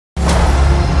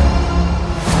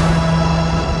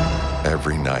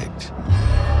every night,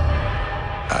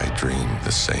 I dream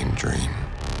the same dream.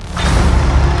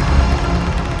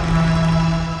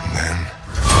 And then...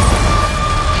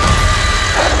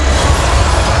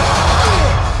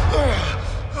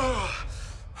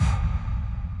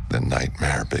 the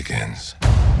nightmare begins.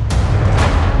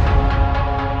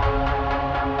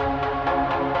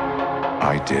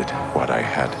 I did what I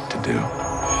had to do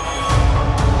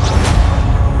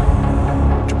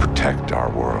to protect our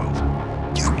world.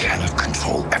 You cannot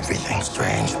control everything,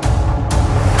 Strange.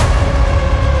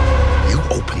 You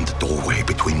opened the doorway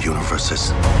between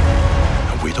universes,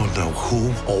 and we don't know who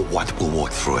or what will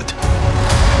walk through it.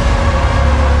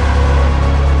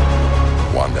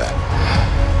 Wanda,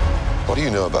 what do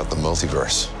you know about the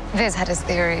multiverse? Viz had his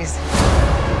theories.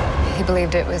 He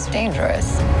believed it was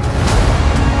dangerous.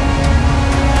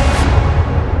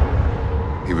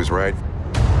 He was right.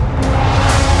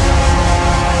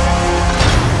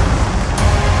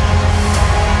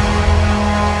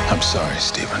 I'm sorry,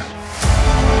 Stephen.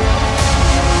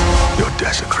 Your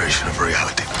desecration of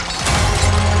reality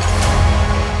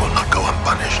will not go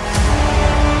unpunished.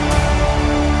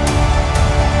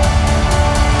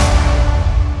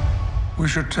 We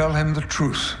should tell him the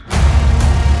truth.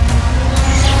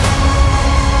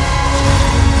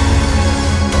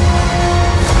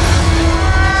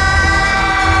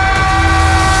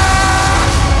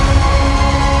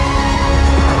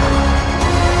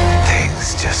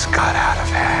 Things just got out of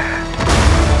hand.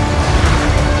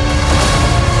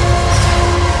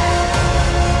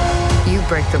 You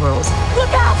break the rules. Look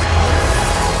out!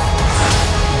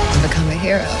 And become a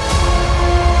hero.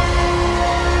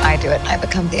 I do it, I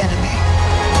become the enemy.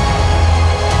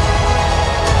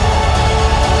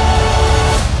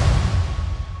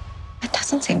 It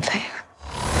doesn't seem fair.